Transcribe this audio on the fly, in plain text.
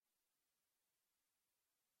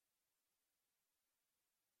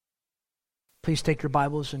Please take your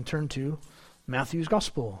Bibles and turn to Matthew's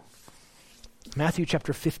Gospel. Matthew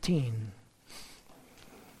chapter 15.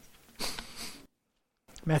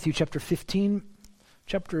 Matthew chapter 15.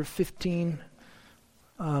 Chapter 15.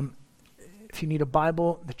 If you need a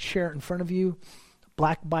Bible, the chair in front of you,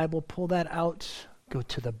 black Bible, pull that out. Go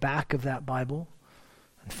to the back of that Bible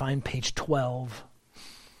and find page 12.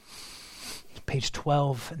 Page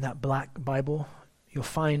 12 in that black Bible. You'll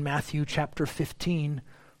find Matthew chapter 15.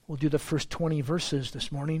 We'll do the first 20 verses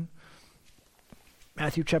this morning.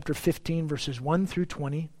 Matthew chapter 15, verses 1 through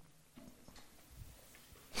 20.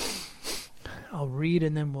 I'll read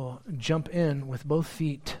and then we'll jump in with both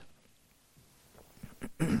feet.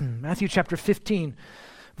 Matthew chapter 15,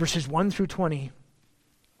 verses 1 through 20.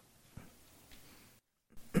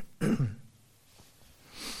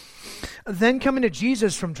 Then coming to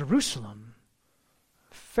Jesus from Jerusalem,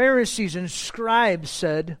 Pharisees and scribes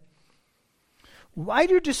said, "Why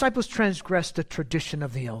do your disciples transgress the tradition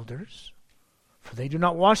of the elders? For they do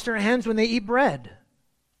not wash their hands when they eat bread."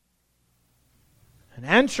 And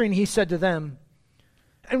answering, he said to them,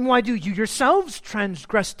 "And why do you yourselves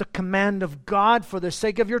transgress the command of God for the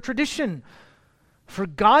sake of your tradition? For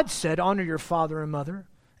God said, 'Honor your father and mother,'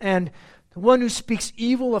 and 'the one who speaks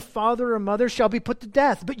evil of father or mother shall be put to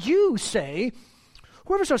death.' But you say,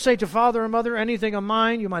 'Whoever shall say to father or mother, anything of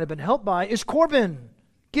mine you might have been helped by, is Corban,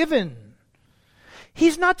 given.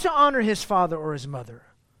 He's not to honor his father or his mother.'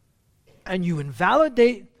 And you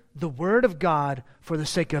invalidate the word of God for the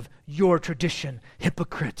sake of your tradition,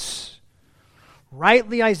 hypocrites.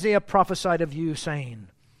 Rightly Isaiah prophesied of you, saying,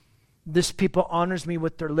 'This people honors me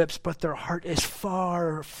with their lips, but their heart is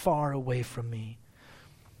far, far away from me.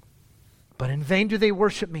 But in vain do they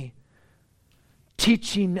worship me,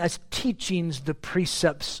 teaching as teachings the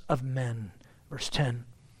precepts of men.'" Verse 10.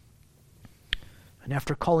 And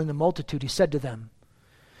after calling the multitude, he said to them,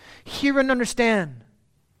 "Hear and understand.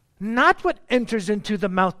 Not what enters into the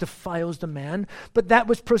mouth defiles the man, but that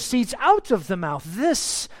which proceeds out of the mouth.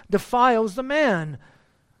 This defiles the man."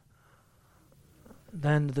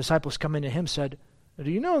 Then the disciples coming to him said,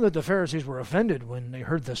 "Do you know that the Pharisees were offended when they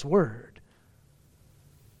heard this word?"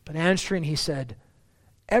 But answering, he said,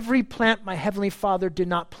 "Every plant my heavenly Father did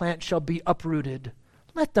not plant shall be uprooted.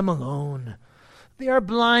 Let them alone. They are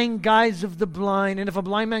blind guides of the blind, and if a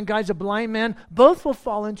blind man guides a blind man, both will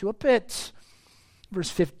fall into a pit."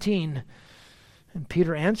 Verse 15, and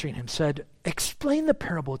Peter answering him said, "Explain the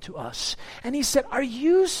parable to us." And he said, "Are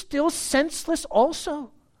you still senseless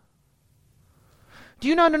also? Do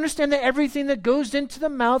you not understand that everything that goes into the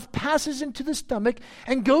mouth passes into the stomach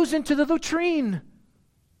and goes into the latrine?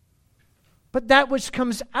 But that which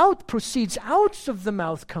comes out, proceeds out of the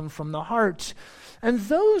mouth, come from the heart, and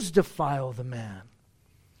those defile the man.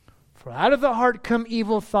 For out of the heart come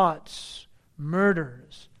evil thoughts,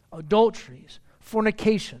 murders, adulteries,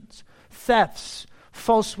 fornications, thefts,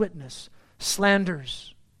 false witness,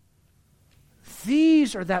 slanders.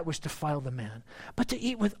 These are that which defile the man. But to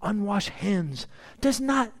eat with unwashed hands does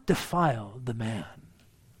not defile the man."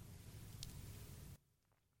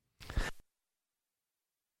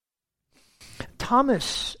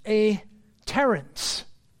 Thomas A. Terrence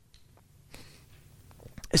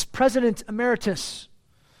is President Emeritus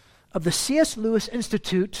of the C.S. Lewis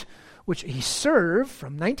Institute, which he served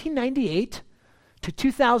from 1998 to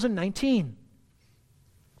 2019.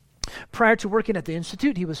 Prior to working at the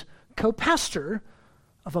Institute, he was co-pastor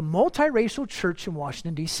of a multiracial church in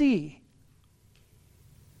Washington, D.C.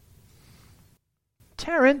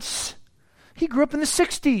 Terrence, he grew up in the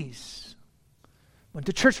 60s. Went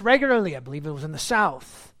to church regularly, I believe it was in the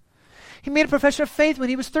South. He made a profession of faith when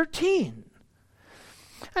he was 13.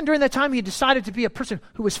 And during that time, he decided to be a person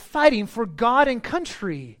who was fighting for God and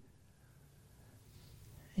country.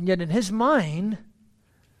 And yet in his mind,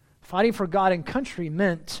 fighting for God and country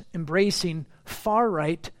meant embracing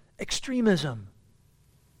far-right extremism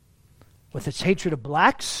with its hatred of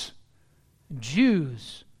blacks,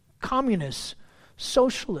 Jews, communists,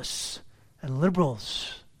 socialists, and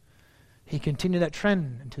liberals. He continued that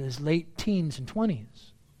trend into his late teens and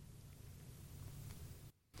 20s.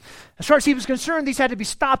 As far as he was concerned, these had to be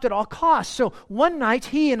stopped at all costs. So one night,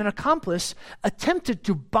 he and an accomplice attempted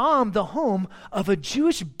to bomb the home of a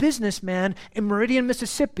Jewish businessman in Meridian,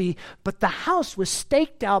 Mississippi, but the house was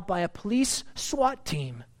staked out by a police SWAT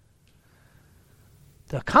team.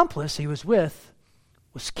 The accomplice he was with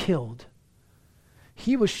was killed.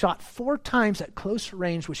 He was shot 4 times at close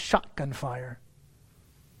range with shotgun fire.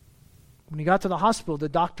 When he got to the hospital, the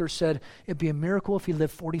doctor said it'd be a miracle if he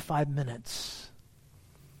lived 45 minutes.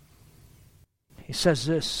 He says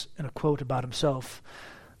this in a quote about himself,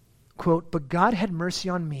 quote, "But God had mercy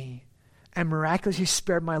on me and miraculously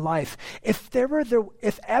spared my life. If ever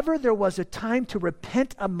there was a time to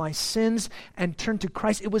repent of my sins and turn to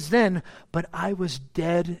Christ, it was then, but I was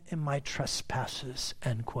dead in my trespasses,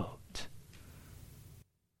 end quote.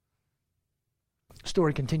 The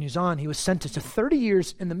story continues on. He was sentenced to 30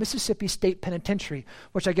 years in the Mississippi State Penitentiary,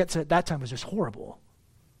 which I guess at that time was just horrible.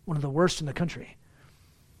 One of the worst in the country.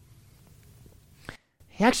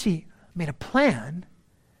 He actually made a plan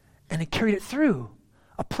and he carried it through.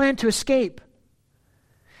 A plan to escape.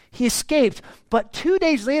 He escaped, but 2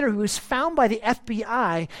 days later he was found by the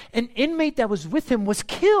FBI. An inmate that was with him was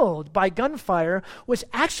killed by gunfire, which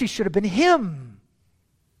actually should have been him.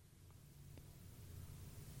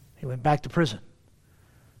 He went back to prison,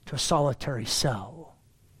 to a solitary cell.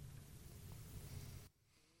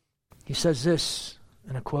 He says this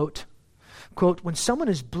in a quote, "When someone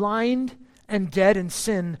is blind and dead in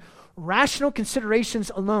sin, rational considerations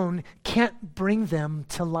alone can't bring them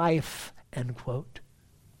to life," end quote.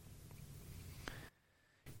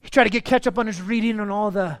 He tried to catch up on his reading on all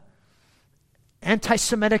the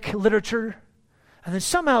anti-Semitic literature, and then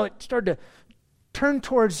somehow it started to turn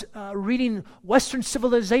towards reading Western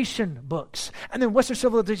civilization books, and then Western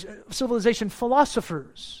civilization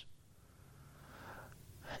philosophers.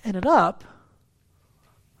 Ended up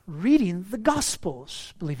reading the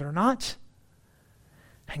Gospels, believe it or not.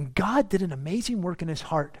 And God did an amazing work in his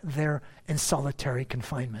heart there in solitary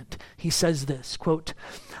confinement. He says this, quote,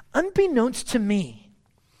 "Unbeknownst to me,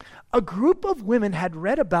 a group of women had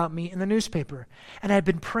read about me in the newspaper and had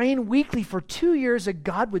been praying weekly for 2 years that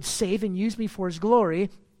God would save and use me for his glory.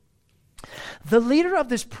 The leader of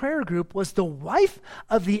this prayer group was the wife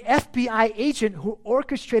of the FBI agent who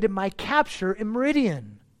orchestrated my capture in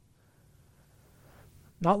Meridian.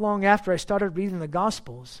 Not long after I started reading the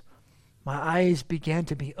Gospels, my eyes began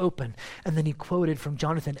to be open." And then he quoted from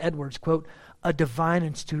Jonathan Edwards, quote, "A divine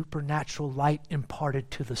and supernatural light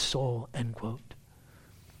imparted to the soul," end quote.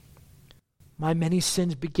 "My many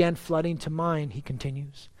sins began flooding to mind," he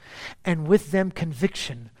continues, "and with them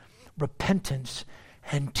conviction, repentance,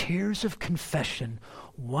 and tears of confession.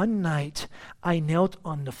 One night, I knelt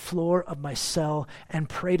on the floor of my cell and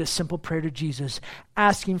prayed a simple prayer to Jesus,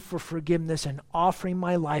 asking for forgiveness and offering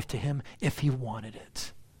my life to him if he wanted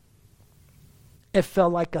it. It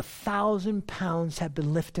felt like 1,000 pounds had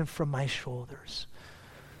been lifted from my shoulders.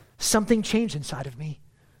 Something changed inside of me,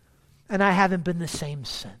 and I haven't been the same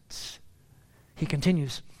since." He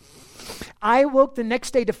continues, "I woke the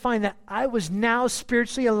next day to find that I was now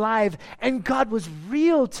spiritually alive and God was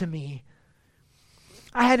real to me.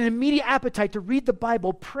 I had an immediate appetite to read the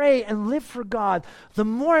Bible, pray, and live for God. The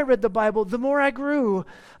more I read the Bible, the more I grew.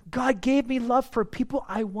 God gave me love for people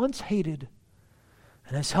I once hated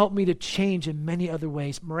and has helped me to change in many other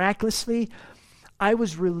ways. Miraculously, I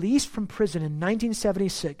was released from prison in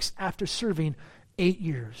 1976 after serving 8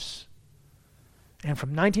 years. And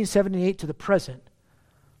from 1978 to the present,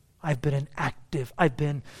 I've been active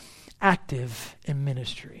in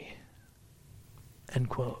ministry." End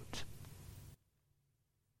quote.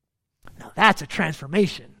 Now that's a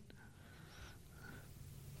transformation.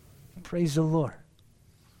 Praise the Lord.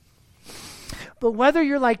 But whether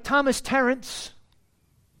you're like Thomas Terrence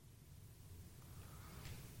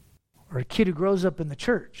or a kid who grows up in the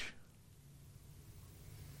church,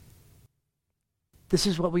 this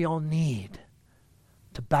is what we all need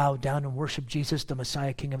to bow down and worship Jesus, the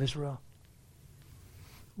Messiah, King of Israel.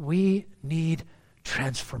 We need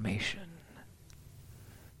transformation.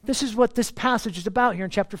 This is what this passage is about here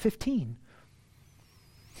in chapter 15.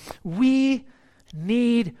 We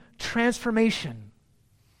need transformation.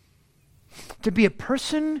 To be a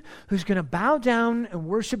person who's going to bow down and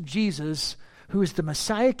worship Jesus, who is the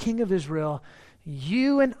Messiah, King of Israel,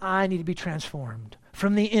 you and I need to be transformed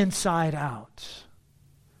from the inside out.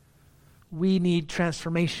 We need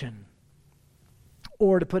transformation.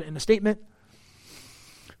 Or to put it in a statement,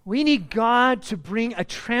 we need God to bring a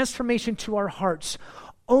transformation to our hearts.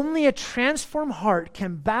 Only a transformed heart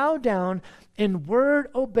can bow down in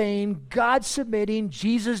word-obeying, God-submitting,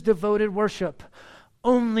 Jesus-devoted worship.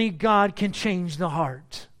 Only God can change the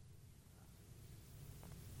heart.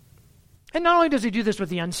 And not only does he do this with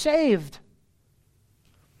the unsaved,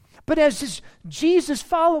 but as his Jesus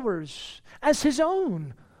followers, as his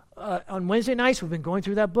own. On Wednesday nights, we've been going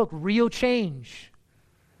through that book, Real Change.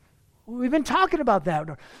 We've been talking about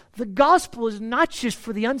that. The gospel is not just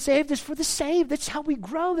for the unsaved, it's for the saved. That's how we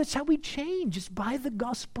grow. That's how we change. It's by the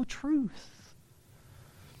gospel truth.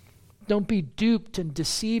 Don't be duped and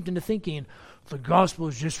deceived into thinking the gospel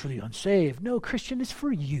is just for the unsaved. No, Christian, it's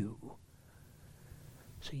for you.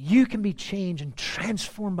 So you can be changed and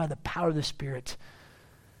transformed by the power of the Spirit,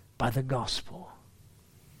 by the gospel.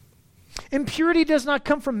 Impurity does not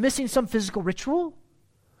come from missing some physical ritual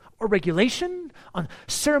or regulation on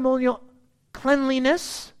ceremonial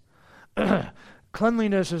cleanliness.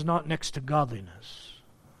 Cleanliness is not next to godliness.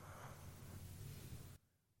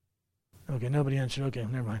 Okay, nobody answered. Okay,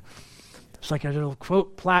 never mind. It's like a little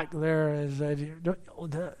quote plaque there.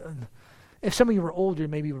 If some of you were older,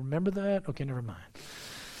 maybe you remember that. Okay, never mind.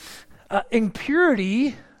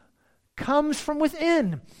 Impurity comes from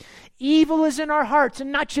within. Evil is in our hearts,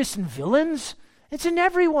 and not just in villains. It's in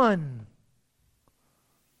everyone.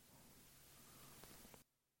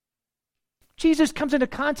 Jesus comes into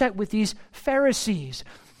contact with these Pharisees.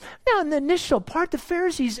 Now, in the initial part, the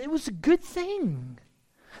Pharisees, it was a good thing.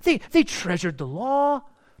 They treasured the law.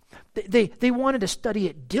 They wanted to study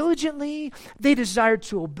it diligently. They desired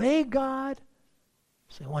to obey God.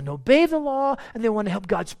 So they wanted to obey the law, and they wanted to help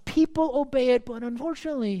God's people obey it. But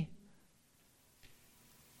unfortunately,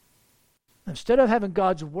 instead of having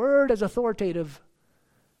God's word as authoritative,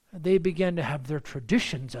 they began to have their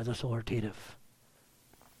traditions as authoritative.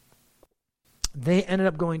 They ended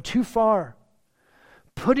up going too far,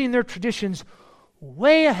 putting their traditions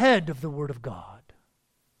way ahead of the Word of God.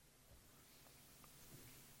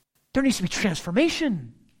 There needs to be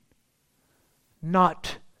transformation,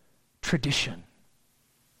 not tradition.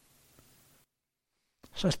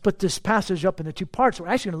 So let's split this passage up into two parts. We're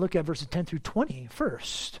actually going to look at verses 10 through 20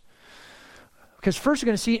 first. Because first we're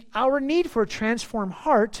going to see our need for a transformed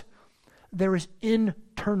heart. There is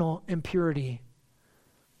internal impurity.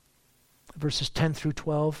 Verses 10 through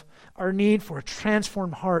 12. Our need for a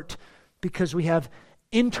transformed heart because we have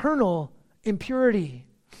internal impurity.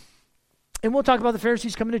 And we'll talk about the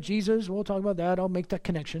Pharisees coming to Jesus. We'll talk about that. I'll make that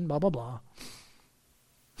connection, blah, blah, blah.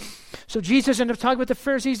 So Jesus ended up talking with the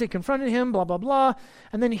Pharisees. They confronted him, blah, blah, blah.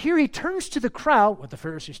 And then here he turns to the crowd, with the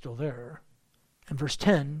Pharisees still there. In verse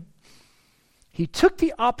 10, he took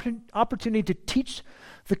the opportunity to teach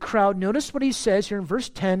the crowd. Notice what he says here in verse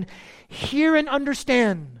 10, hear and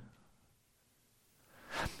understand.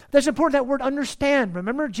 That's important, that word understand.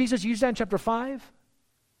 Remember Jesus used that in chapter 5?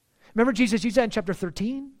 Remember Jesus used that in chapter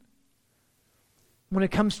 13? When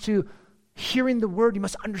it comes to hearing the word, you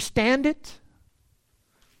must understand it.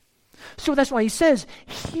 So that's why he says,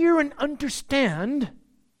 hear and understand.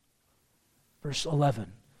 Verse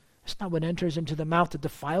 11. It's not what enters into the mouth that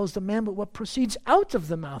defiles the man, but what proceeds out of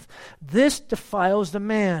the mouth. This defiles the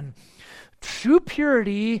man. True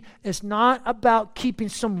purity is not about keeping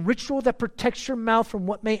some ritual that protects your mouth from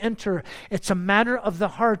what may enter. It's a matter of the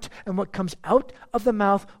heart, and what comes out of the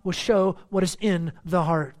mouth will show what is in the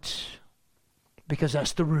heart. Because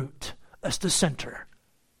that's the root. That's the center.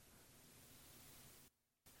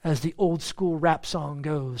 As the old school rap song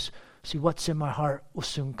goes, see, what's in my heart will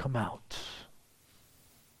soon come out.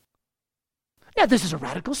 Yeah, this is a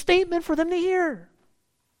radical statement for them to hear.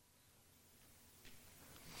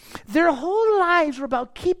 Their whole lives were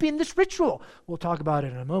about keeping this ritual. We'll talk about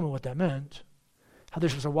it in a moment, what that meant. How they're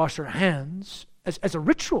supposed to wash their hands as a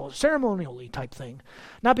ritual, ceremonially type thing.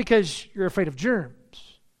 Not because you're afraid of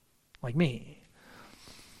germs, like me.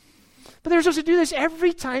 But they're supposed to do this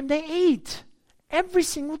every time they ate. Every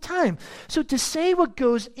single time. So to say what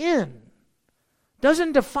goes in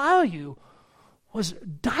doesn't defile you was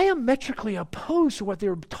diametrically opposed to what they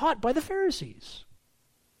were taught by the Pharisees.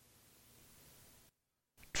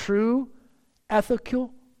 True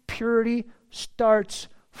ethical purity starts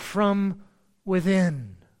from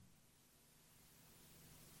within.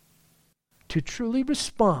 To truly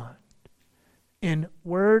respond in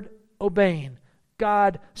word obeying,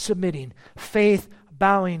 God submitting, faith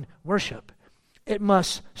bowing worship, it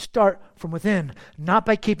must start from within, not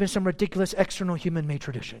by keeping some ridiculous external human-made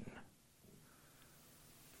tradition.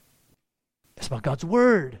 It's about God's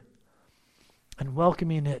word and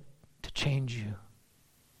welcoming it to change you.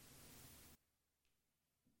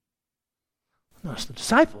 Notice the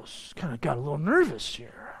disciples kind of got a little nervous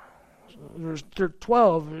here. There's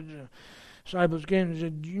 12 disciples came and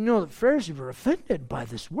said, you know, the Pharisees were offended by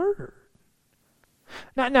this word.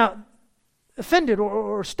 Now offended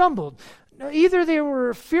or stumbled. Now, either they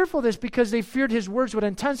were fearful of this because they feared his words would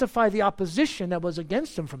intensify the opposition that was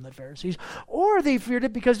against him from the Pharisees, or they feared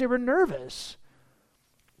it because they were nervous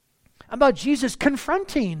about Jesus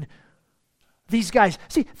confronting these guys.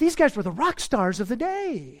 See, these guys were the rock stars of the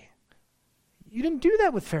day. You didn't do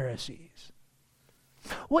that with Pharisees.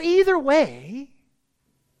 Well, either way,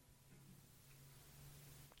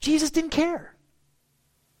 Jesus didn't care.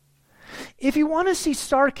 If you want to see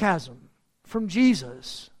sarcasm from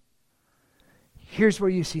Jesus, here's where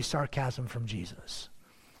you see sarcasm from Jesus.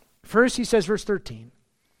 First, he says, verse 13,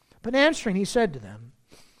 but answering, he said to them,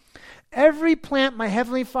 Every plant my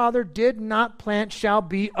heavenly Father did not plant shall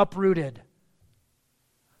be uprooted.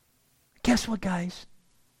 Guess what, guys?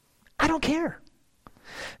 I don't care.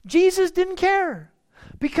 Jesus didn't care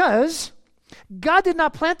because God did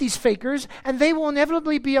not plant these fakers, and they will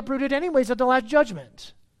inevitably be uprooted anyways at the last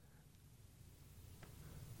judgment.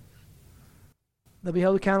 They'll be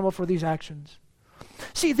held accountable for these actions.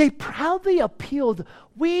 See, they proudly appealed,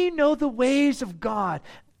 we know the ways of God,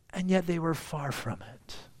 and yet they were far from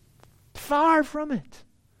it. Far from it.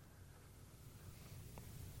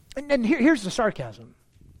 And here's the sarcasm.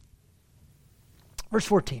 Verse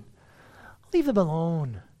 14. Leave them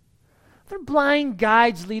alone. They're blind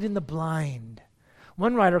guides leading the blind.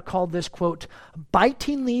 One writer called this, quote,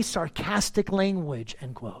 bitingly sarcastic language,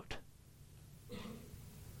 end quote.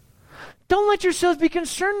 Don't let yourselves be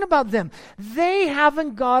concerned about them. They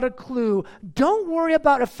haven't got a clue. Don't worry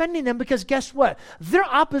about offending them because guess what? Their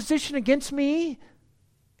opposition against me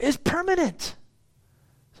is permanent.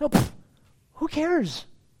 So, who cares?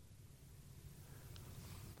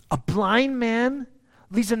 A blind man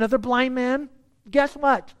leads another blind man. Guess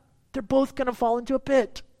what? They're both going to fall into a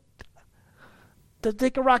pit. Doesn't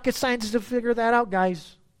take a rocket scientist to figure that out,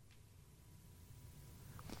 guys.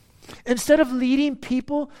 Instead of leading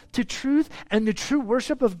people to truth and the true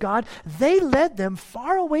worship of God, they led them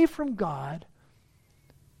far away from God,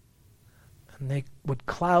 and they would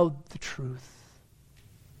cloud the truth.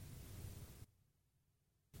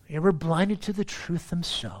 They were blinded to the truth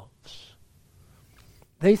themselves.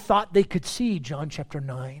 They thought they could see John chapter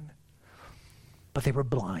 9, but they were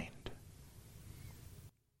blind.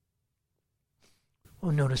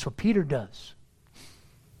 Well, notice what Peter does.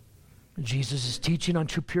 Jesus is teaching on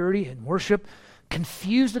true purity and worship,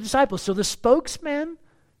 confused the disciples. So the spokesman,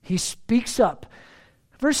 he speaks up.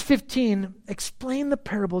 Verse 15, explain the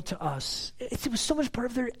parable to us. It was so much part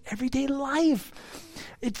of their everyday life.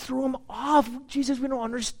 It threw them off. Jesus, we don't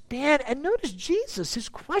understand. And notice Jesus, his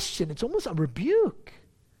question, it's almost a rebuke.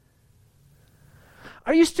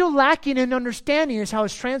 Are you still lacking in understanding is how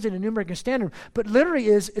it's translated in New American Standard. But literally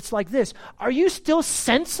it's like this. Are you still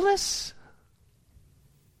senseless?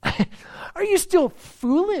 Are you still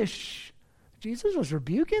foolish? Jesus was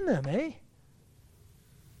rebuking them, eh?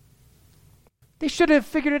 They should have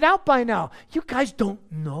figured it out by now. You guys don't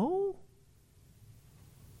know?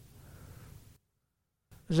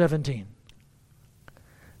 17.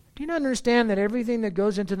 Do you not understand that everything that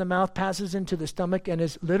goes into the mouth passes into the stomach and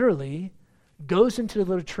is literally goes into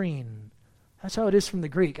the latrine? That's how it is from the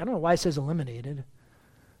Greek. I don't know why it says eliminated.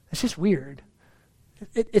 It's just weird.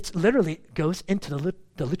 It's literally goes into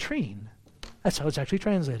the latrine. That's how it's actually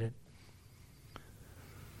translated.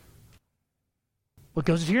 What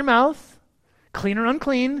goes into your mouth, clean or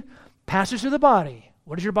unclean, passes through the body.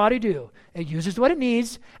 What does your body do? It uses what it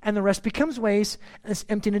needs, and the rest becomes waste, and it's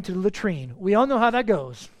emptied into the latrine. We all know how that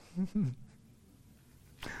goes.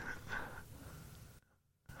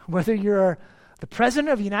 Whether you're the President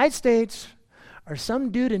of the United States or some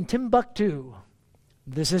dude in Timbuktu,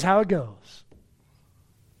 this is how it goes.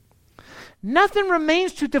 Nothing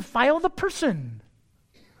remains to defile the person.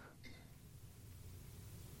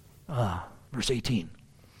 Verse 18.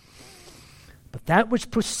 But that which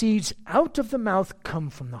proceeds out of the mouth come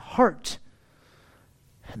from the heart,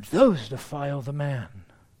 and those defile the man.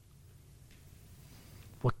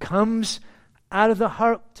 What comes out of the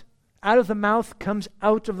heart, out of the mouth, comes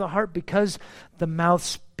out of the heart because the mouth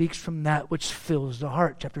speaks from that which fills the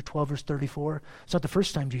heart. Chapter 12, verse 34. It's not the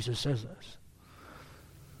first time Jesus says this.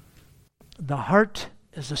 The heart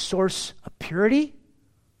is the source of purity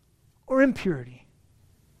or impurity.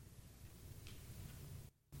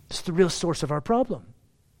 It's the real source of our problem.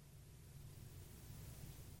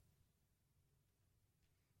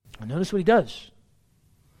 And notice what he does.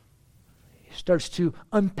 He starts to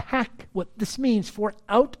unpack what this means. For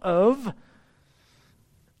out of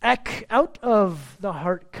the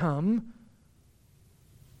heart come,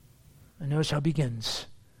 and notice how it begins,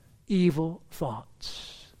 evil thoughts.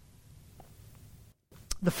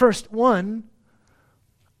 The first one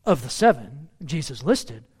of the 7 Jesus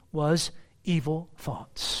listed was evil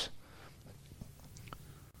thoughts.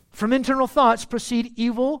 From internal thoughts proceed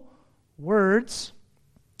evil words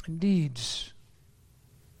and deeds.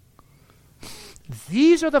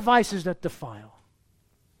 These are the vices that defile.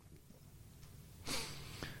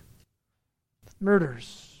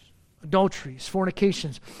 Murders, adulteries,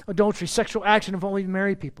 fornications, sexual action involving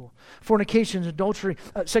married people, fornications, adultery,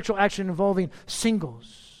 sexual action involving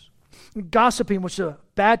singles, gossiping, which is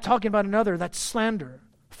bad talking about another, that's slander,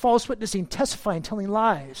 false witnessing, testifying, telling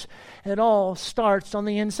lies. It all starts on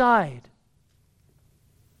the inside.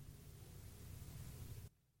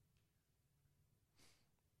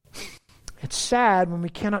 It's sad when we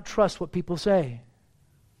cannot trust what people say.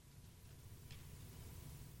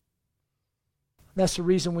 That's the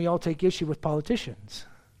reason we all take issue with politicians.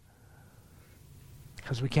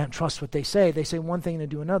 Because we can't trust what they say. They say one thing and they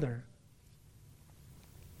do another.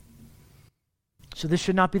 So this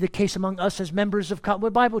should not be the case among us as members of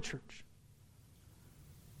Cottonwood Bible Church.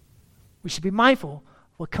 We should be mindful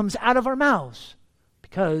of what comes out of our mouths,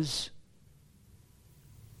 because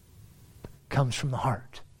it comes from the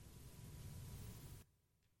heart.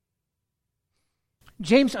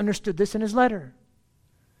 James understood this in his letter.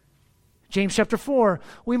 James chapter 4,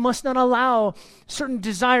 we must not allow certain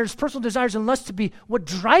desires, personal desires and lusts, to be what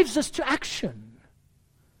drives us to action.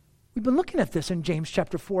 We've been looking at this in James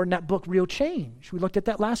chapter 4 in that book, Real Change. We looked at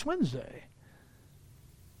that last Wednesday.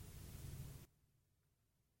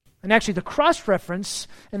 And actually the cross-reference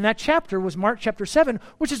in that chapter was Mark chapter 7,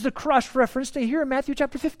 which is the cross-reference to here in Matthew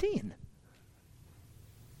chapter 15.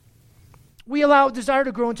 We allow desire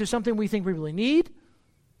to grow into something we think we really need,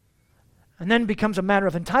 and then becomes a matter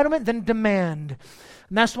of entitlement, then demand.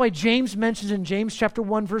 And that's why James mentions in James chapter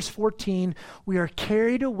 1, verse 14, we are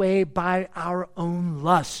carried away by our own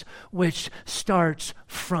lusts, which starts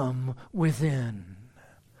from within.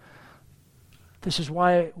 This is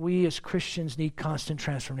why we as Christians need constant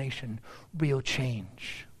transformation, real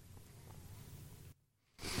change.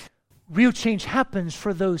 Real change happens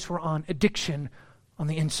for those who are on addiction on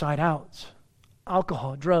the inside out.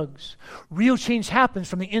 Alcohol, drugs. Real change happens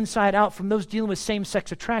from the inside out, from those dealing with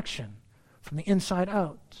same-sex attraction, from the inside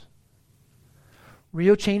out.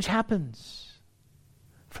 Real change happens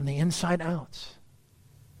from the inside out.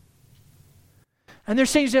 And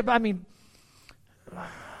there's things that,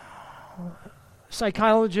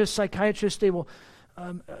 psychologists, psychiatrists, they will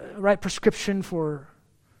write prescription for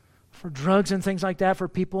drugs and things like that for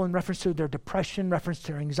people in reference to their depression, reference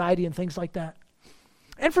to their anxiety and things like that.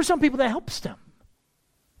 And for some people that helps them.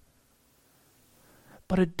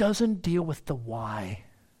 But it doesn't deal with the why.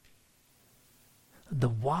 The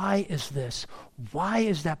why is this. Why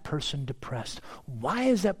is that person depressed? Why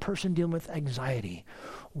is that person dealing with anxiety?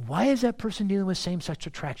 Why is that person dealing with same-sex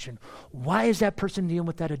attraction? Why is that person dealing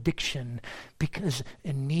with that addiction? Because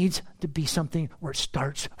it needs to be something where it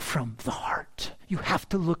starts from the heart. You have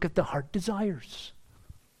to look at the heart desires.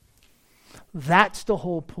 That's the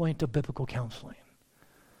whole point of biblical counseling.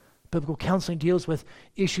 Biblical counseling deals with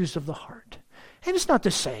issues of the heart. And it's not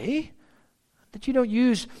to say that you don't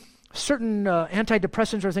use certain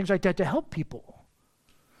antidepressants or things like that to help people.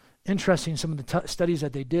 Interesting, some of the studies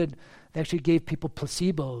that they did, they actually gave people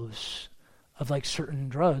placebos of like certain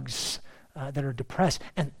drugs that are depressed,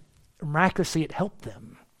 and miraculously it helped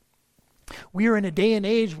them. We are in a day and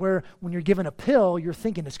age where when you're given a pill, you're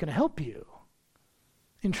thinking it's going to help you.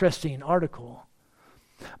 Interesting article.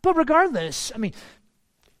 But regardless,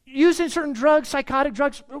 using certain drugs, psychotic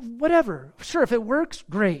drugs, whatever. Sure, if it works,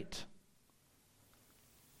 great.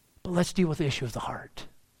 But let's deal with the issue of the heart.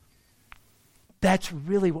 That's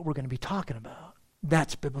really what we're going to be talking about.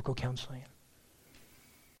 That's biblical counseling.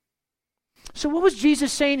 So what was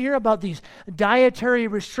Jesus saying here about these dietary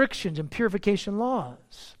restrictions and purification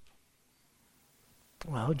laws?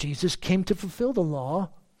 Well, Jesus came to fulfill the law,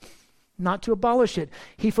 not to abolish it.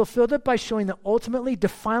 He fulfilled it by showing that ultimately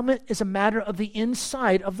defilement is a matter of the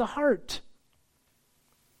inside of the heart.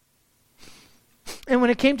 And when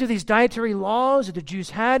it came to these dietary laws that the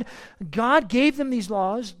Jews had, God gave them these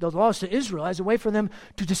laws, the laws to Israel, as a way for them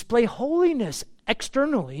to display holiness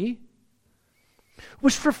externally,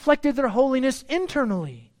 which reflected their holiness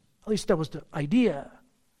internally. At least that was the idea.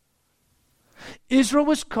 Israel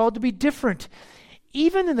was called to be different,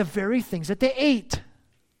 even in the very things that they ate.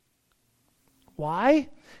 Why?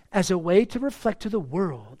 As a way to reflect to the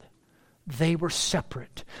world they were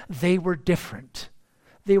separate, they were different,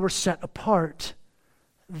 they were set apart,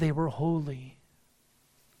 they were holy.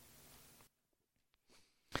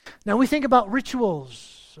 Now we think about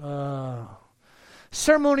rituals,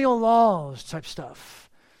 ceremonial laws type stuff.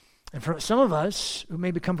 And for some of us who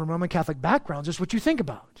maybe come from Roman Catholic backgrounds, this is what you think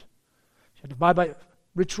about. You have to abide by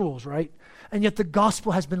rituals, right? And yet the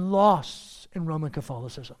gospel has been lost in Roman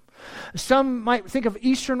Catholicism. Some might think of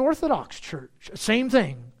Eastern Orthodox Church, same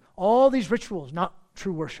thing. All these rituals, not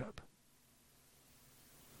true worship.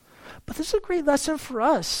 But this is a great lesson for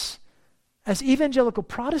us as evangelical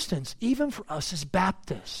Protestants, even for us as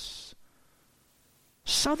Baptists,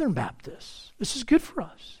 Southern Baptists. This is good for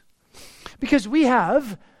us because we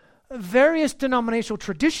have various denominational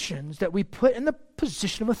traditions that we put in the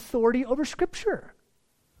position of authority over Scripture.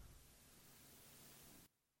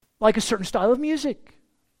 Like a certain style of music,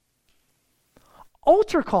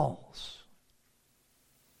 altar calls.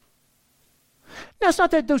 Now, it's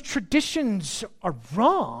not that those traditions are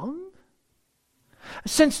wrong,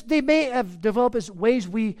 since they may have developed as ways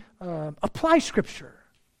we apply Scripture,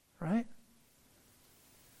 right?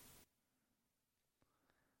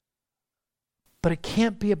 But it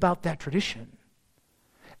can't be about that tradition.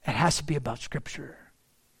 It has to be about Scripture.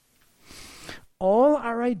 All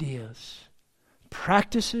our ideas,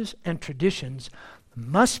 practices, and traditions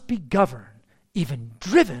must be governed, even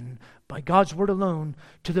driven by God's Word alone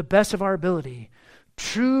to the best of our ability.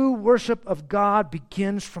 True worship of God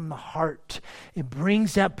begins from the heart. It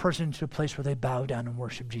brings that person to a place where they bow down and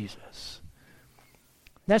worship Jesus.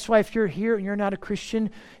 That's why if you're here and you're not a Christian,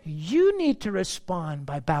 you need to respond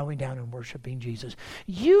by bowing down and worshiping Jesus.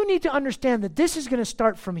 You need to understand that this is going to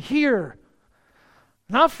start from here.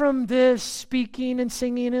 Not from this speaking and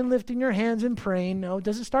singing and lifting your hands and praying. No, it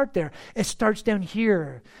doesn't start there. It starts down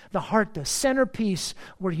here. The heart, the centerpiece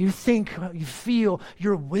where you think, you feel,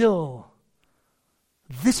 your will.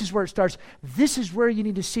 This is where it starts. This is where you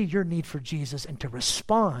need to see your need for Jesus and to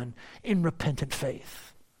respond in repentant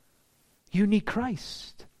faith. You need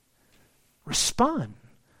Christ. Respond.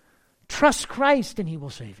 Trust Christ and He will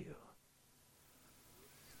save you.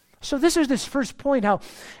 So this is this first point, how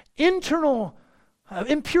internal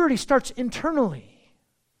impurity starts internally.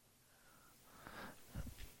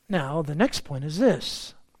 Now, the next point is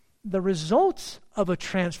this. The results of a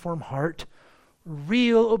transformed heart,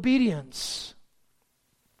 real obedience.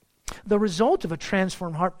 The result of a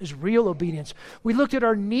transformed heart is real obedience. We looked at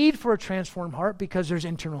our need for a transformed heart because there's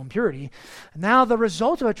internal impurity. Now the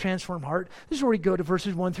result of a transformed heart, this is where we go to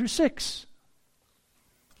verses 1 through 6.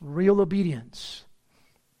 Real obedience.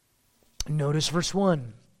 Notice verse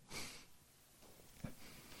 1.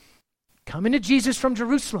 Coming to Jesus from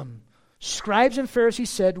Jerusalem, scribes and Pharisees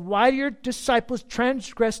said, "Why do your disciples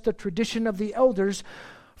transgress the tradition of the elders?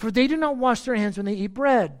 For they do not wash their hands when they eat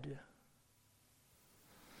bread."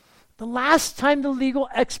 The last time the legal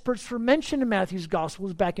experts were mentioned in Matthew's gospel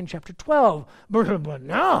was back in chapter 12. But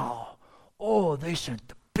now, they sent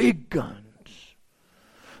the big guns.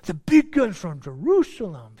 The big guns from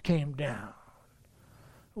Jerusalem came down.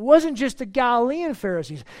 It wasn't just the Galilean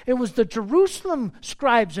Pharisees. It was the Jerusalem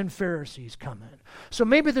scribes and Pharisees coming. So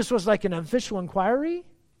maybe this was like an official inquiry.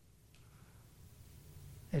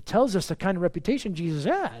 It tells us the kind of reputation Jesus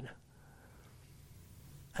had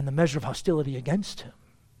and the measure of hostility against him.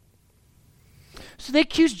 So they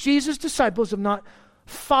accused Jesus' disciples of not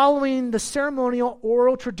following the ceremonial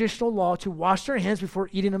oral traditional law to wash their hands before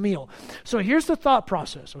eating a meal. So here's the thought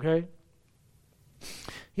process, okay?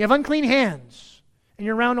 You have unclean hands, and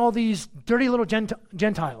you're around all these dirty little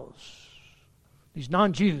Gentiles, these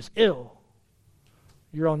non-Jews, ill.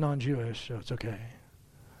 You're all non-Jewish, so it's okay.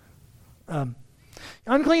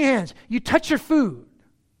 Unclean hands. You touch your food,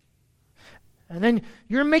 and then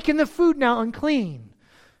you're making the food now unclean.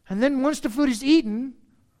 And then once the food is eaten,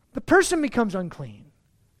 the person becomes unclean.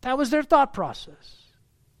 That was their thought process.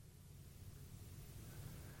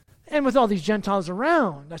 And with all these Gentiles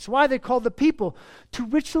around, that's why they called the people to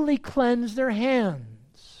ritually cleanse their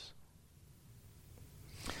hands.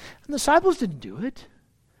 And the disciples didn't do it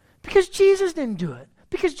because Jesus didn't do it,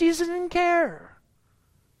 because Jesus didn't care.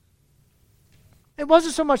 It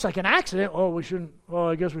wasn't so much like an accident.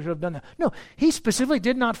 I guess we should have done that. No, he specifically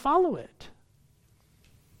did not follow it.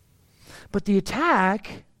 But the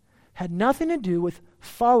attack had nothing to do with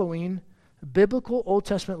following biblical Old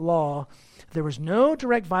Testament law. There was no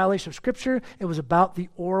direct violation of Scripture. It was about the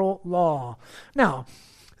oral law. Now,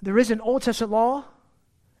 there is an Old Testament law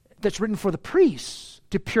that's written for the priests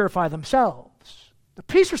to purify themselves. The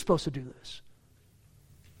priests were supposed to do this.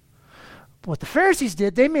 But what the Pharisees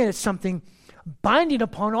did, they made it something binding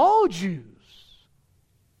upon all Jews.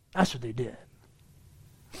 That's what they did.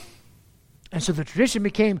 And so the tradition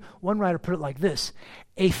became, one writer put it like this,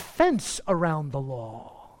 a fence around the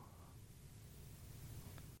law.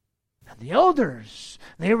 And the elders,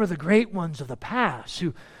 they were the great ones of the past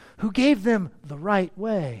who gave them the right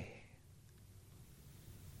way.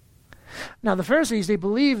 Now the Pharisees, they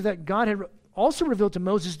believed that God had also revealed to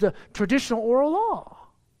Moses the traditional oral law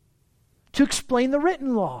to explain the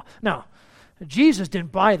written law. Now, Jesus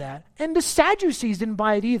didn't buy that, and the Sadducees didn't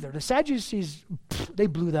buy it either. The Sadducees, they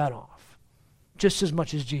blew that off just as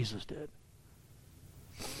much as Jesus did.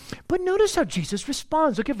 But notice how Jesus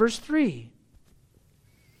responds. Look at verse 3.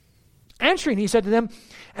 Answering, he said to them,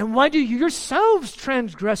 "And why do you yourselves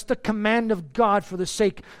transgress the command of God for the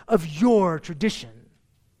sake of your tradition?"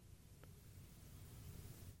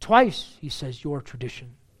 Twice he says your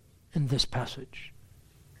tradition in this passage.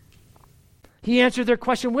 He answered their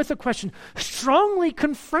question with a question, strongly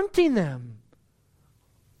confronting them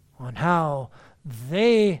on how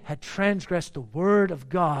They had transgressed the word of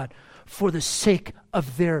God for the sake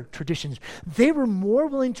of their traditions. They were more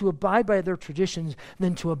willing to abide by their traditions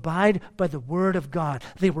than to abide by the word of God.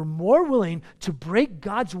 They were more willing to break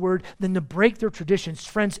God's word than to break their traditions.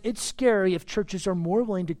 Friends, it's scary if churches are more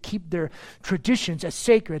willing to keep their traditions as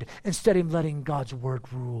sacred instead of letting God's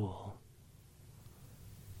word rule.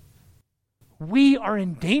 We are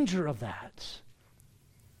in danger of that.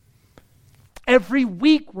 Every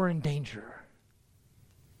week we're in danger.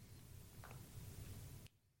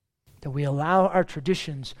 That we allow our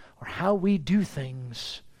traditions or how we do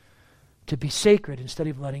things to be sacred instead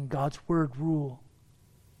of letting God's word rule.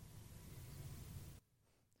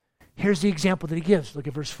 Here's the example that he gives. Look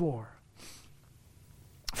at verse 4.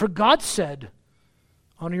 For God said,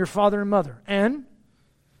 honor your father and mother, and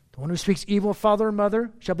the one who speaks evil of father or mother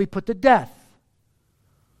shall be put to death.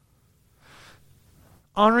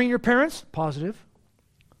 Honoring your parents, positive.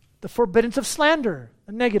 The forbiddance of slander,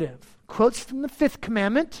 a negative. Quotes from the 5th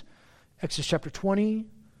commandment, Exodus chapter 20,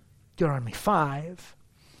 Deuteronomy 5.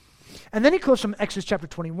 And then he quotes from Exodus chapter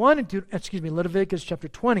 21 and Leviticus chapter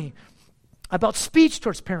 20 about speech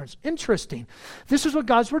towards parents. Interesting. This is what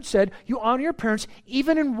God's word said. You honor your parents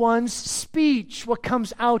even in one's speech, what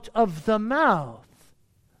comes out of the mouth.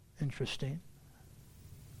 Interesting.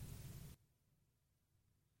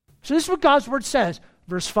 So this is what God's word says.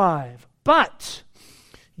 Verse 5. But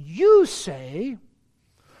you say,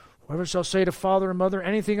 whoever shall say to father or mother,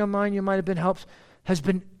 anything of mine you might have been helped, has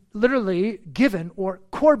been literally given, or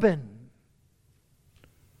korban.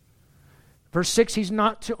 Verse 6, he's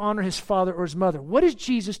not to honor his father or his mother. What is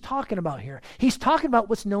Jesus talking about here? He's talking about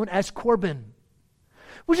what's known as korban,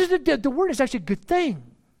 which is the word is actually a good thing.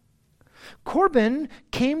 Korban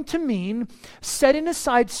came to mean setting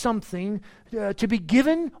aside something to be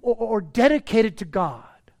given or dedicated to God.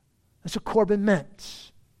 That's what korban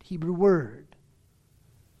meant, Hebrew word.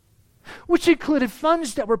 Which included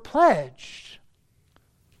funds that were pledged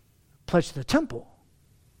to the temple.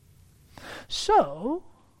 So,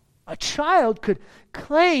 a child could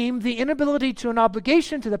claim the inability to an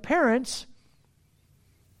obligation to the parents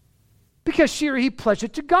because she or he pledged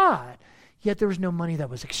it to God, yet there was no money that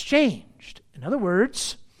was exchanged. In other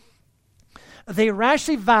words, they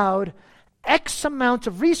rashly vowed X amount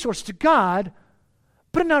of resource to God,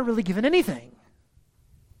 but had not really given anything.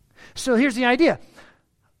 So here's the idea.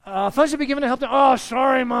 Funds should be given to help them. Oh,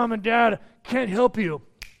 sorry, Mom and Dad, can't help you.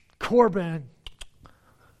 Korban.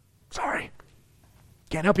 Sorry.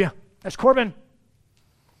 Can't help you. That's korban.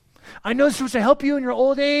 I know this was to help you in your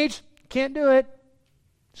old age. Can't do it.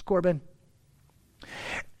 It's korban.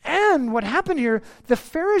 And what happened here, the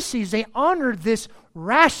Pharisees, they honored this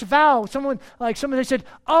rash vow. Someone they said,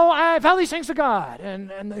 oh, I vow these things to God.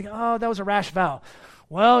 And they, oh, that was a rash vow.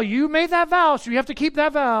 Well, you made that vow, so you have to keep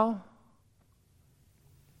that vow.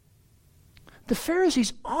 The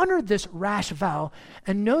Pharisees honored this rash vow,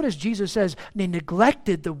 and notice Jesus says they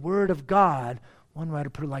neglected the word of God. One writer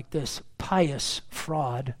put it like this, pious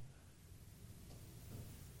fraud.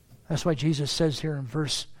 That's why Jesus says here in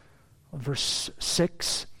verse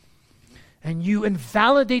 6, and you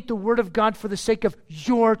invalidate the word of God for the sake of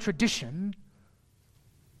your tradition.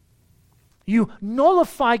 You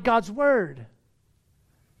nullify God's word.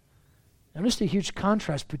 Notice the huge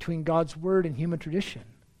contrast between God's word and human tradition,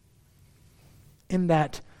 in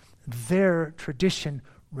that their tradition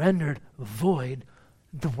rendered void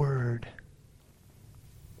the word.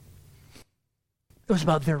 It was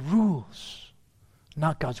about their rules,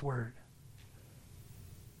 not God's word.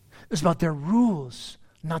 It was about their rules,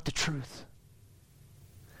 not the truth.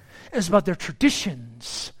 It was about their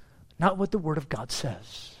traditions, not what the word of God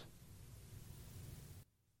says.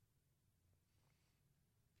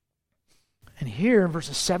 And here in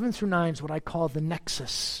verses 7 through 9 is what I call the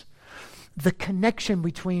nexus. The connection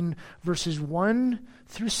between verses 1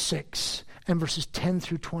 through 6 and verses 10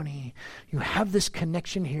 through 20. You have this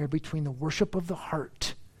connection here between the worship of the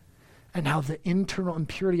heart and how the internal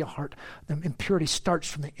impurity of heart, the impurity starts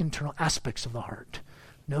from the internal aspects of the heart.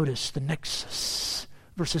 Notice the nexus,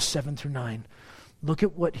 verses 7 through 9. Look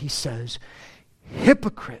at what he says.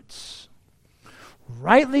 Hypocrites,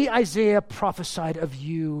 rightly Isaiah prophesied of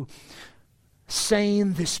you,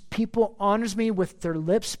 saying, this people honors me with their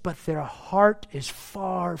lips, but their heart is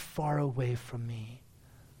far, far away from me.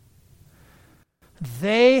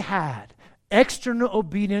 They had external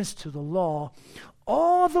obedience to the law,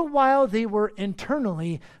 all the while they were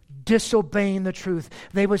internally disobeying the truth.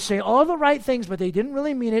 They would say all the right things, but they didn't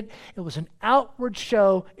really mean it. It was an outward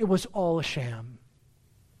show. It was all a sham.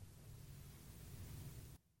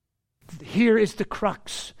 Here is the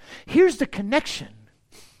crux. Here's the connection.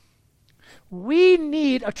 We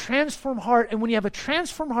need a transformed heart, and when you have a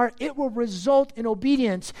transformed heart, it will result in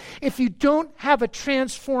obedience. If you don't have a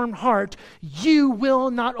transformed heart, you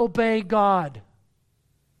will not obey God.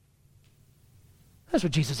 That's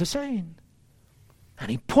what Jesus is saying.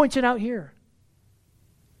 And he points it out here.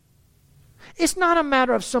 It's not a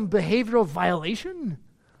matter of some behavioral violation.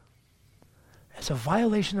 It's a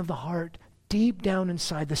violation of the heart deep down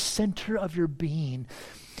inside, the center of your being.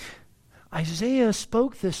 Isaiah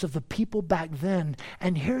spoke this of the people back then,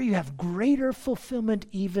 and here you have greater fulfillment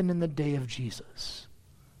even in the day of Jesus.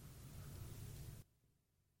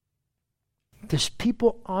 This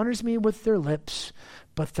people honors me with their lips,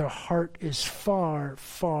 but their heart is far,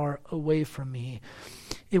 far away from me.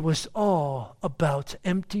 It was all about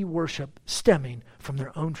empty worship stemming from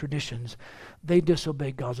their own traditions. They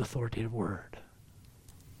disobeyed God's authoritative word.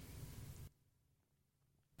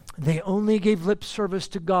 They only gave lip service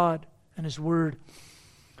to God and his word,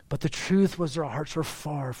 but the truth was their hearts were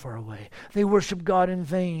far, far away. They worshiped God in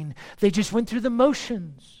vain. They just went through the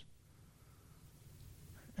motions,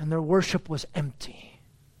 and their worship was empty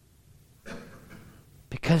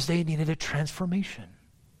because they needed a transformation.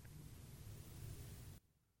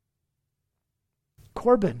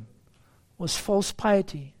 Corban was false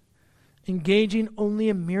piety, engaging only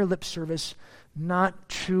in mere lip service, not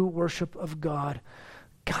true worship of God.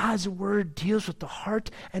 God's word deals with the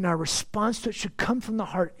heart, and our response to it should come from the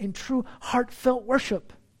heart in true heartfelt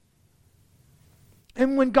worship.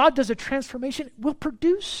 And when God does a transformation, it will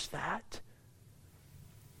produce that.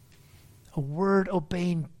 A word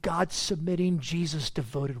obeying, God submitting, Jesus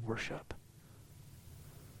devoted worship.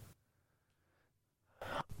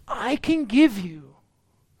 I can give you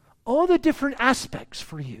all the different aspects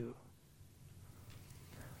for you,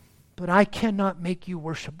 but I cannot make you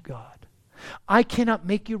worship God. I cannot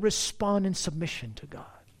make you respond in submission to God.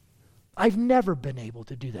 I've never been able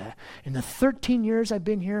to do that. In the 13 years I've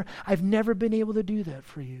been here, I've never been able to do that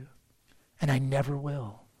for you. And I never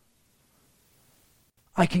will.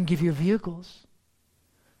 I can give you vehicles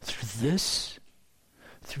through this,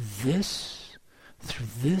 through this, through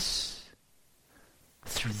this,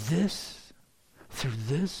 through this, through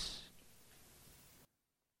this.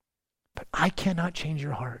 But I cannot change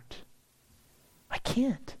your heart. I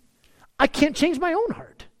can't. I can't change my own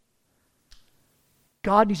heart.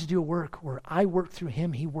 God needs to do a work where I work through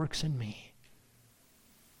him, he works in me.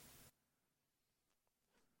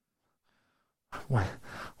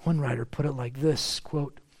 One writer put it like this,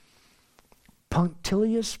 quote,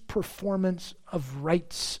 punctilious performance of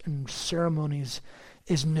rites and ceremonies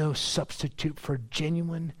is no substitute for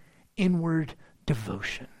genuine inward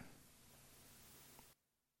devotion.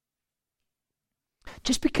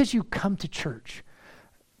 Just because you come to church,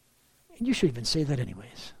 and you should even say that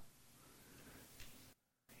anyways.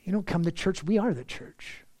 You don't come to church, we are the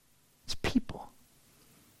church. It's people.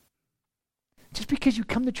 Just because you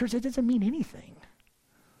come to church, that doesn't mean anything.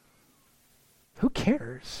 Who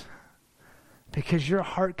cares? Because your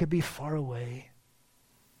heart could be far away.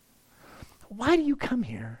 Why do you come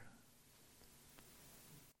here?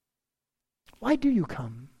 Why do you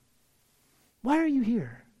come? Why are you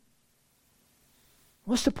here?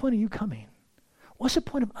 What's the point of you coming? What's the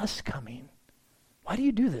point of us coming? Why do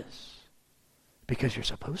you do this? Because you're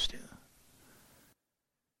supposed to.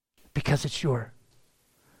 Because it's your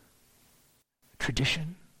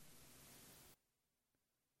tradition.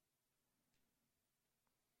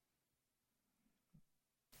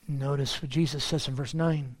 Notice what Jesus says in verse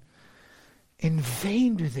 9. In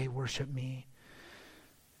vain do they worship me,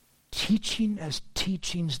 teaching as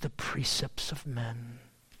teachings the precepts of men.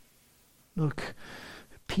 Look,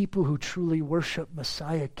 people who truly worship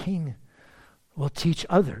Messiah King will teach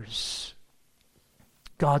others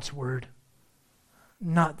God's word,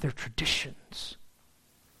 not their traditions.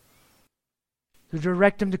 To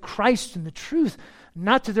direct them to Christ and the truth,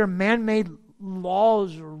 not to their man-made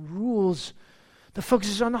laws or rules. The focus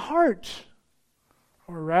is on the heart,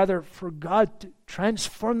 or rather for God to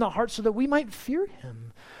transform the heart so that we might fear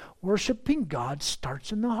him. Worshiping God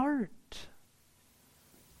starts in the heart.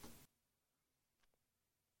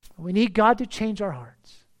 We need God to change our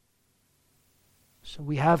hearts. So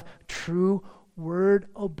we have true word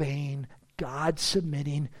obeying, God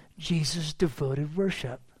submitting, Jesus devoted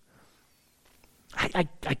worship. I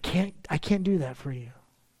can't do that for you.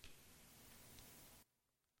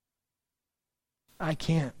 I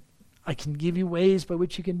can't. I can give you ways by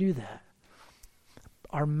which you can do that.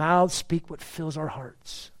 Our mouths speak what fills our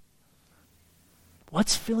hearts.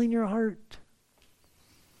 What's filling your heart?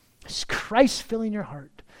 Is Christ filling your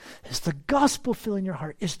heart? Is the gospel filling your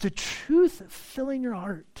heart? Is the truth filling your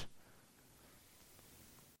heart?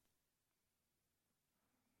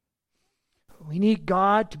 We need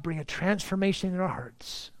God to bring a transformation in our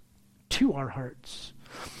hearts, to our hearts.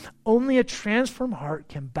 Only a transformed heart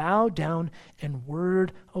can bow down in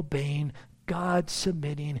word-obeying,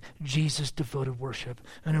 God-submitting, Jesus-devoted worship,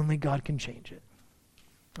 and only God can change it.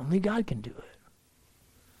 Only God can do it.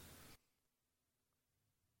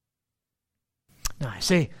 Now,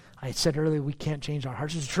 I said earlier we can't change our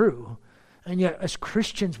hearts. It's true. And yet, as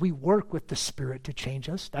Christians, we work with the Spirit to change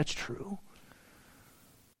us. That's true.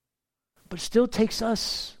 But it still takes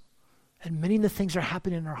us admitting the things that are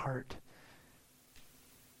happening in our heart.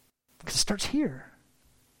 Because it starts here.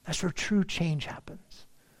 That's where true change happens.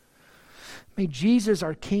 May Jesus,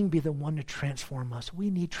 our King, be the one to transform us. We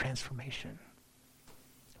need transformation.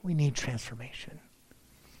 We need transformation.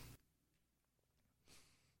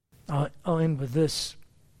 I'll end with this.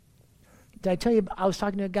 Did I tell you, I was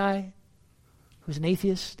talking to a guy who's an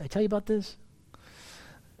atheist. Did I tell you about this?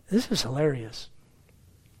 This was hilarious.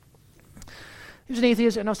 He was an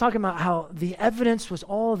atheist, and I was talking about how the evidence was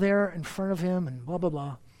all there in front of him and blah, blah,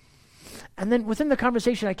 blah. And then within the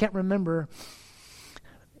conversation, I can't remember,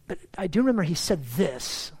 but I do remember he said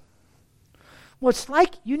this. Well, it's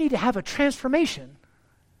like you need to have a transformation.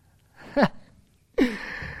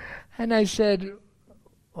 And I said,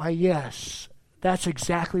 why, yes, that's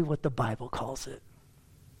exactly what the Bible calls it.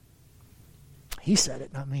 He said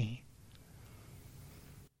it, not me.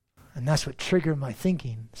 And that's what triggered my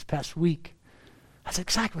thinking this past week. That's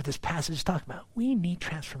exactly what this passage is talking about. We need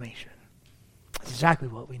transformation. That's exactly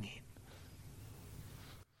what we need.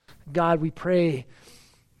 God, we pray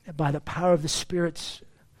that by the power of the Spirit,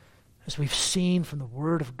 as we've seen from the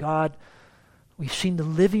Word of God, we've seen the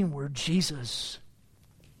living Word, Jesus,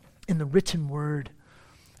 in the written Word,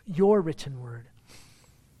 your written Word.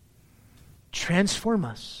 Transform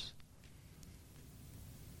us.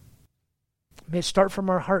 May it start from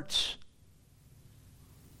our hearts,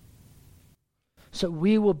 so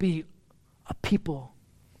we will be a people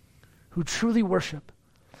who truly worship,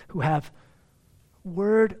 who have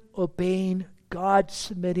word-obeying,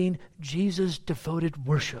 God-submitting, Jesus-devoted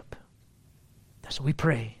worship. That's what we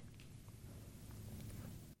pray.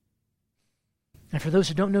 And for those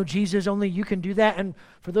who don't know Jesus, only you can do that. And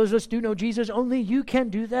for those of us who do know Jesus, only you can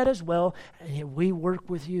do that as well. And yet we work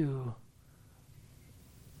with you.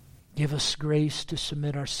 Give us grace to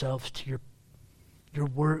submit ourselves to your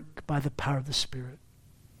work by the power of the Spirit.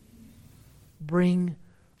 Bring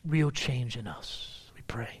real change in us, we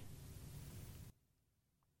pray.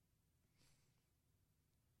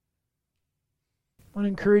 I want to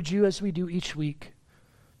encourage you, as we do each week,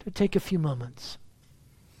 to take a few moments.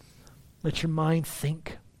 Let your mind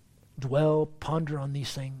think, dwell, ponder on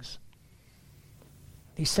these things.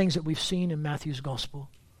 These things that we've seen in Matthew's gospel.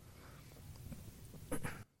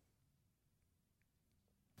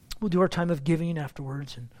 We'll do our time of giving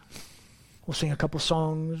afterwards, and we'll sing a couple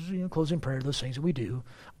songs, closing prayer, those things that we do.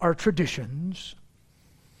 Our traditions.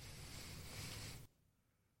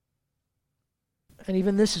 And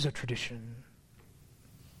even this is a tradition.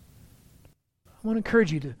 I want to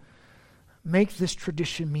encourage you to make this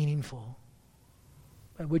tradition meaningful,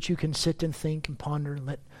 by which you can sit and think and ponder and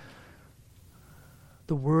let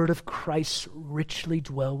the word of Christ richly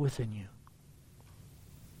dwell within you.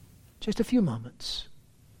 Just a few moments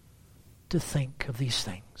to think of these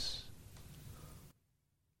things.